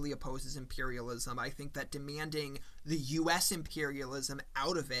effectively opposes imperialism. I think that demanding the U.S. imperialism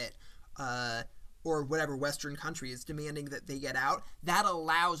out of it, or whatever Western country is demanding that they get out, that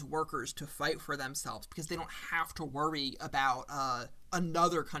allows workers to fight for themselves because they don't have to worry about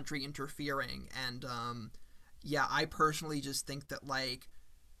another country interfering. And yeah, I personally just think that like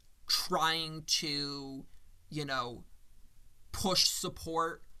trying to push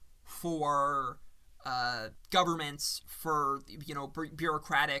support for governments, for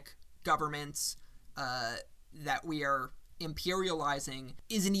bureaucratic governments that we are imperializing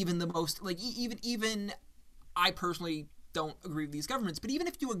isn't even the most, like, even I personally don't agree with these governments, but even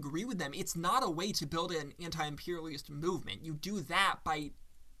if you agree with them, it's not a way to build an anti-imperialist movement. You do that by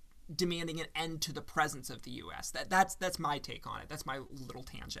demanding an end to the presence of the U.S. That's my take on it. That's my little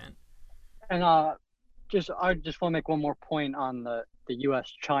tangent. And I just want to make one more point on the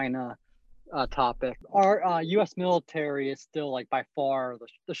U.S.-China topic. Our U.S. military is still like by far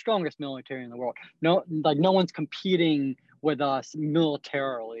the strongest military in the world. No one's competing with us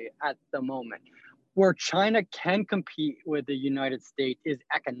militarily at the moment. Where China can compete with the United States is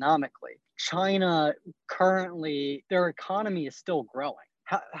economically. China currently, their economy is still growing.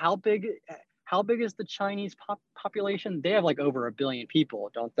 How big is the Chinese population? They have like over 1 billion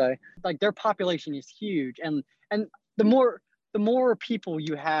people, don't they? Like their population is huge, and the more people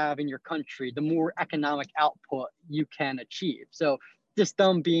you have in your country, the more economic output you can achieve. So just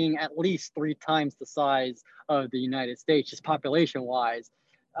them being at least 3 times the size of the United States, just population-wise,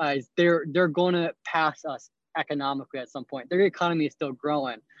 they're going to pass us economically at some point. Their economy is still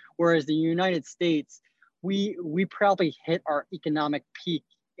growing, whereas the United States, we probably hit our economic peak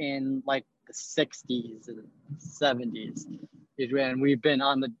in like the 60s and 70s, and we've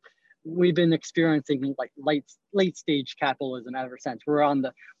been experiencing like late stage capitalism ever since. We're on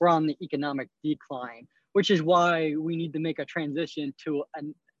the economic decline, which is why we need to make a transition to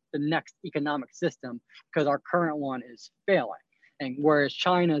the next economic system, because our current one is failing. And whereas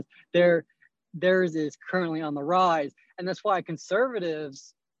China's theirs is currently on the rise, and that's why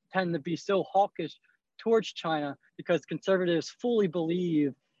conservatives tend to be so hawkish towards China, because conservatives fully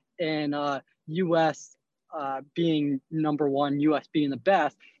believe in U.S. Being number one, U.S. being the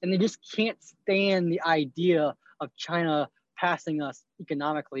best, and they just can't stand the idea of China passing us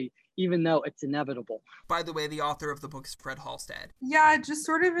economically, even though it's inevitable. By the way, the author of the book is Fred Halstead. Yeah, just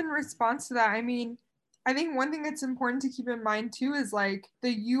sort of in response to that, I mean, I think one thing that's important to keep in mind too is like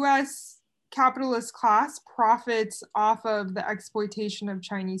the U.S. capitalist class profits off of the exploitation of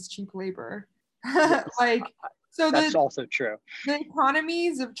Chinese cheap labor. Like, so that's also true. The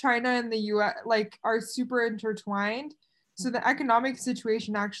economies of China and the U.S. like are super intertwined. So the economic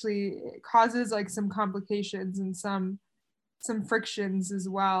situation actually causes like some complications and some frictions as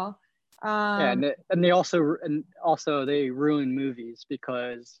well. Yeah, and they also they ruin movies,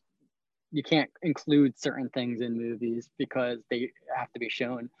 because you can't include certain things in movies because they have to be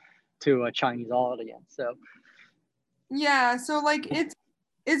shown to a Chinese audience. So yeah, so like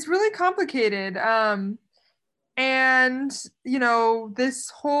it's really complicated. And you know, this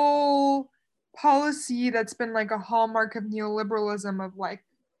whole policy that's been like a hallmark of neoliberalism of like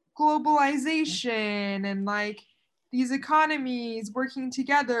globalization and like these economies working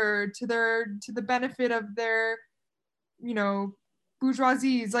together to the benefit of their, you know,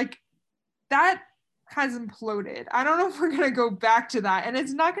 bourgeoisies, like that has imploded. I don't know if we're going to go back to that, and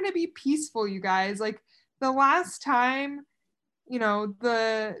it's not going to be peaceful, you guys. Like the last time, you know,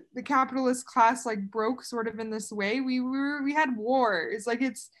 the capitalist class like broke sort of in this way, we had wars. Like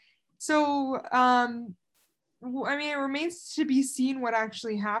it's so I mean, it remains to be seen what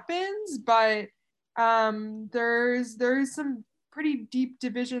actually happens, but there's some pretty deep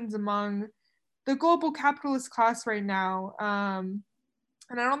divisions among the global capitalist class right now,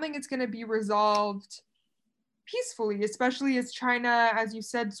 and I don't think it's going to be resolved peacefully, especially as China, as you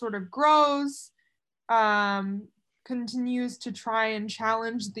said, sort of grows, continues to try and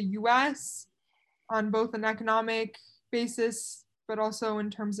challenge the US on both an economic basis, but also in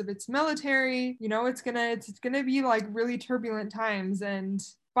terms of its military. You know, it's gonna be like really turbulent times, and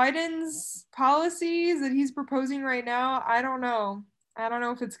Biden's policies that he's proposing right now, I don't know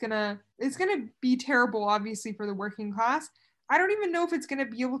if it's gonna be terrible, obviously, for the working class. I don't even know if it's gonna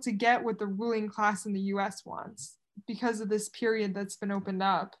be able to get what the ruling class in the US wants because of this period that's been opened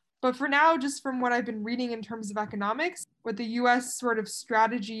up. But for now, just from what I've been reading in terms of economics, what the US sort of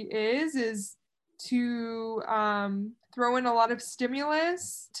strategy is to throw in a lot of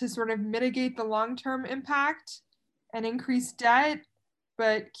stimulus to sort of mitigate the long-term impact and increase debt,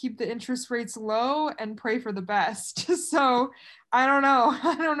 but keep the interest rates low and pray for the best. So I don't know.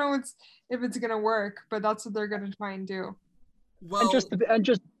 I don't know if it's gonna work, but that's what they're gonna try and do. Well,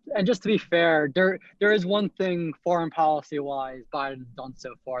 and just to be fair, there is one thing foreign policy wise Biden's done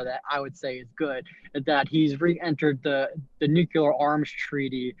so far that I would say is good, that he's re-entered the nuclear arms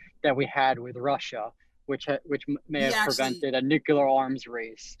treaty that we had with Russia, which may have prevented a nuclear arms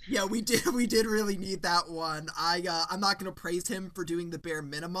race. Yeah, we did really need that one. I'm not going to praise him for doing the bare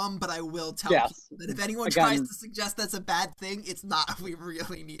minimum, but I will tell people that if anyone tries to suggest that's a bad thing, it's not. We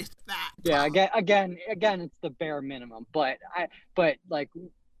really needed that. Yeah, again, it's the bare minimum, but like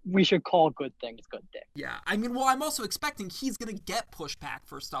we should call good things good things. Yeah, I mean, well, I'm also expecting he's going to get pushback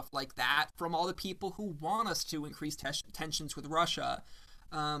for stuff like that from all the people who want us to increase tensions with Russia,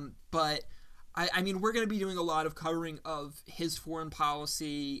 but. I mean, we're going to be doing a lot of covering of his foreign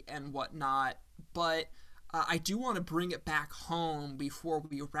policy and whatnot, but I do want to bring it back home before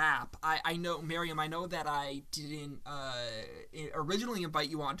we wrap. I know, Miriam, I know that I didn't originally invite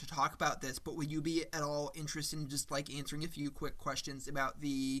you on to talk about this, but would you be at all interested in just like answering a few quick questions about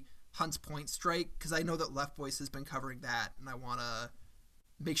the Hunts Point strike? Because I know that Left Voice has been covering that, and I want to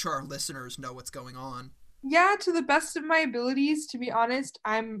make sure our listeners know what's going on. Yeah, to the best of my abilities, to be honest,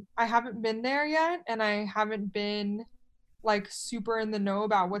 I haven't been there yet, and I haven't been like super in the know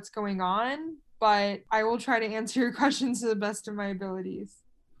about what's going on, but I will try to answer your questions to the best of my abilities.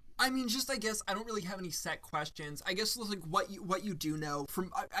 I mean, just I guess I don't really have any set questions. I guess like what you do know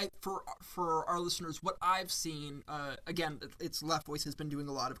from for our listeners, what I've seen. Again, it's Left Voice has been doing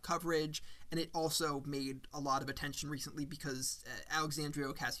a lot of coverage, and it also made a lot of attention recently because Alexandria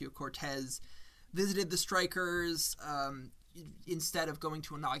Ocasio-Cortez visited the strikers instead of going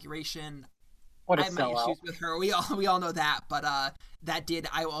to inauguration. What a I have my sellout. issues with her. We all know that, but that did.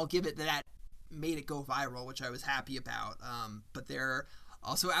 I'll give it that made it go viral, which I was happy about. But there are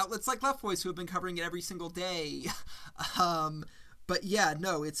also outlets like Left Voice who have been covering it every single day. But yeah,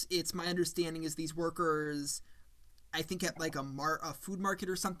 no, it's my understanding is these workers, I think at like a food market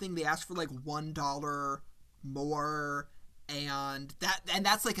or something, they asked for like $1 more, and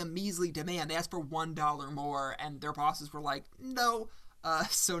that's like a measly demand. They asked for $1 more, and their bosses were like, no.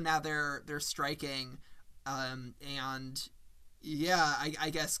 So now they're striking, and yeah, I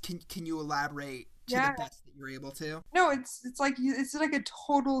guess can you elaborate to the best that you're able to? No, it's like a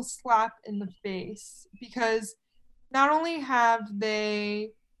total slap in the face, because not only have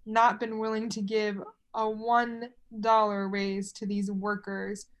they not been willing to give a $1 raise to these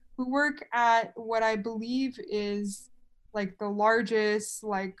workers who work at what I believe is like the largest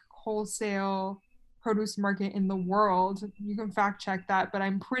like wholesale produce market in the world. You can fact check that, but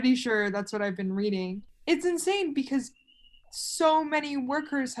I'm pretty sure that's what I've been reading. It's insane because so many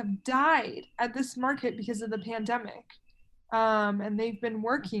workers have died at this market because of the pandemic. And they've been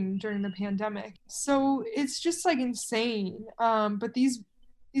working during the pandemic. So it's just like insane. But these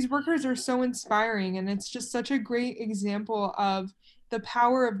workers are so inspiring, and it's just such a great example of the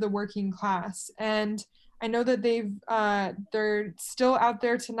power of the working class. And I know that they're still out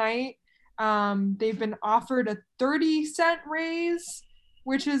there tonight. They've been offered a 30-cent raise,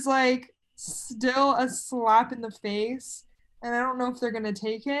 which is like still a slap in the face. And I don't know if they're going to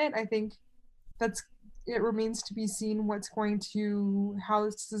take it. I think it remains to be seen how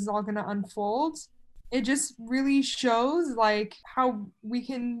this is all going to unfold. It just really shows like how we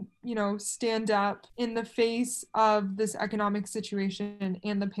can, stand up in the face of this economic situation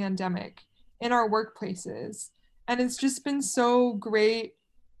and the pandemic in our workplaces. And it's just been so great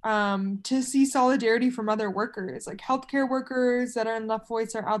to see solidarity from other workers, like healthcare workers that are in Left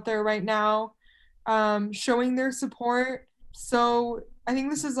Voice are out there right now, showing their support. So I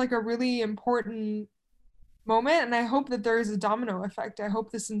think this is like a really important moment, and I hope that there is a domino effect. I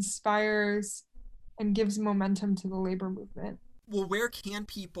hope this inspires and gives momentum to the labor movement. Well, where can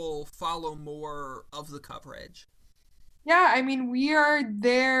people follow more of the coverage? Yeah, I mean, we are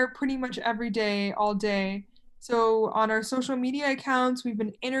there pretty much every day, all day. So on our social media accounts, we've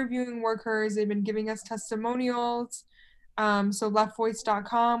been interviewing workers. They've been giving us testimonials. So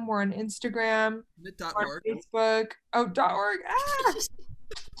leftvoice.com, we're on Instagram, .org. Facebook. .org. Ah!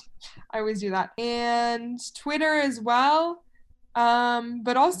 I always do that. And Twitter as well.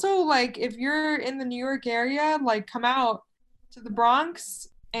 But also, like, if you're in the New York area, like, come out to the Bronx,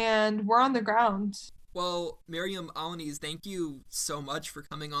 and we're on the ground. Well, Miriam Alaniz, thank you so much for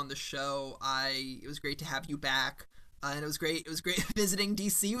coming on the show. It was great to have you back, and it was great visiting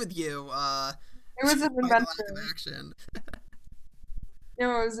DC with you. It was an adventure. Action. It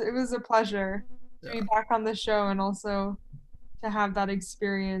was a pleasure to be back on the show, and also to have that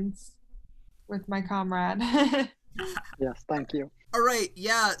experience with my comrade. Yes, thank you. All right,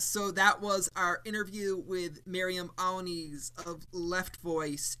 yeah, so that was our interview with Miriam Alaniz of Left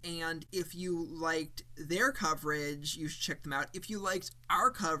Voice, and if you liked their coverage, you should check them out. If you liked our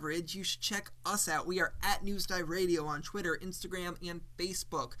coverage, you should check us out. We are at Newsdive Radio on Twitter, Instagram, and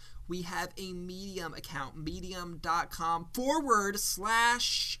Facebook. We have a Medium account,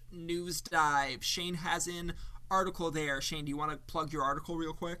 medium.com/newsdive. Shane has an article there. Shane, do you want to plug your article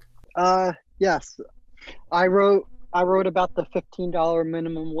real quick? Yes. I wrote about the $15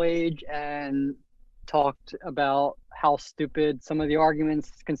 minimum wage and talked about how stupid some of the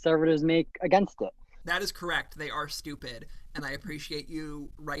arguments conservatives make against it. That is correct. They are stupid, and I appreciate you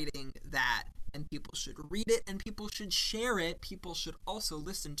writing that. And people should read it, and people should share it. People should also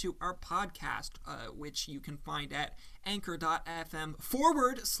listen to our podcast, which you can find at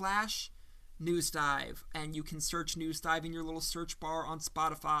anchor.fm/Newsdive, and you can search Newsdive in your little search bar on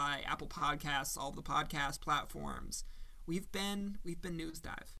Spotify, Apple Podcasts, all the podcast platforms. We've been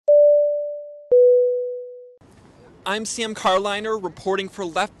Newsdive. I'm Sam Carliner reporting for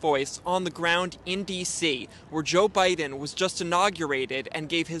Left Voice on the ground in D.C., where Joe Biden was just inaugurated and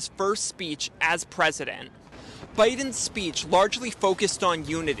gave his first speech as president. Biden's speech largely focused on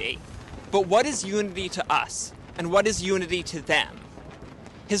unity. But what is unity to us? And what is unity to them?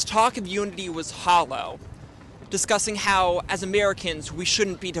 His talk of unity was hollow, discussing how, as Americans, we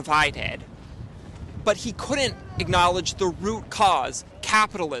shouldn't be divided. But he couldn't acknowledge the root cause,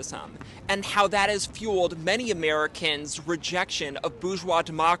 capitalism, and how that has fueled many Americans' rejection of bourgeois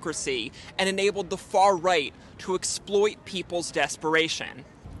democracy and enabled the far right to exploit people's desperation.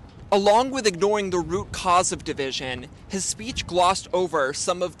 Along with ignoring the root cause of division, his speech glossed over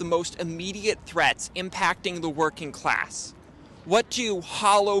some of the most immediate threats impacting the working class. What do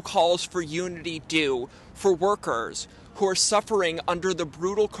hollow calls for unity do for workers who are suffering under the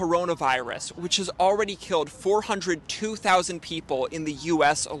brutal coronavirus, which has already killed 402,000 people in the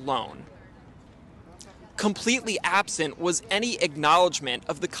U.S. alone? Completely absent was any acknowledgement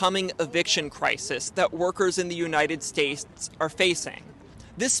of the coming eviction crisis that workers in the United States are facing.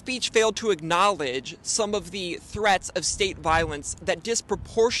 This speech failed to acknowledge some of the threats of state violence that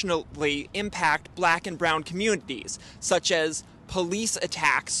disproportionately impact black and brown communities, such as police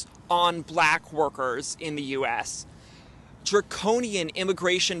attacks on black workers in the U.S., draconian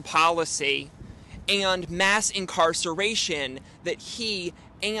immigration policy, and mass incarceration that he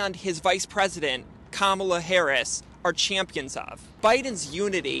and his vice president, Kamala Harris, are champions of. Biden's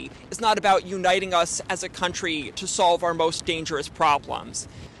unity is not about uniting us as a country to solve our most dangerous problems.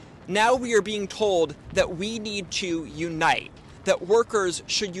 Now we are being told that we need to unite, that workers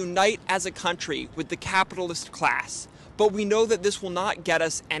should unite as a country with the capitalist class. But we know that this will not get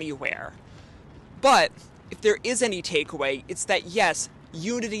us anywhere. But if there is any takeaway, it's that yes,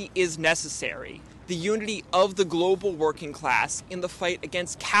 unity is necessary. The unity of the global working class in the fight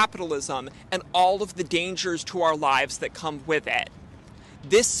against capitalism and all of the dangers to our lives that come with it.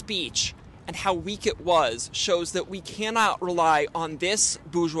 This speech and how weak it was shows that we cannot rely on this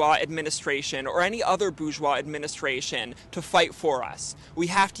bourgeois administration or any other bourgeois administration to fight for us. We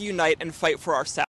have to unite and fight for ourselves.